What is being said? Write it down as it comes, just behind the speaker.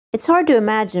It's hard to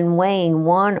imagine weighing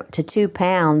 1 to 2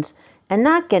 pounds and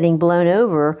not getting blown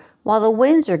over while the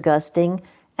winds are gusting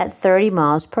at 30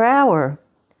 miles per hour.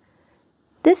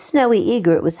 This snowy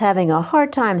egret was having a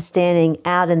hard time standing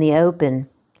out in the open.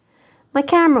 My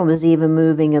camera was even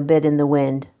moving a bit in the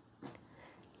wind.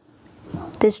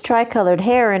 This tricolored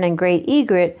heron and great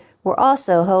egret were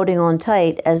also holding on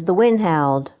tight as the wind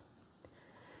howled.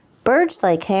 Birds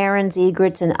like herons,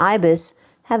 egrets, and ibis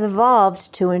have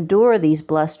evolved to endure these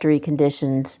blustery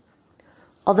conditions.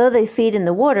 Although they feed in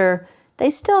the water, they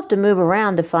still have to move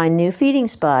around to find new feeding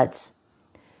spots.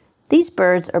 These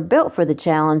birds are built for the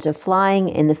challenge of flying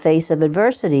in the face of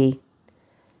adversity.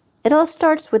 It all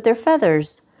starts with their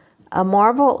feathers, a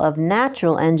marvel of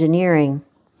natural engineering.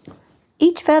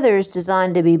 Each feather is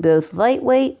designed to be both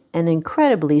lightweight and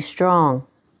incredibly strong.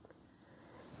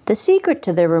 The secret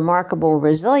to their remarkable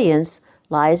resilience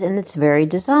lies in its very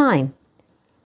design.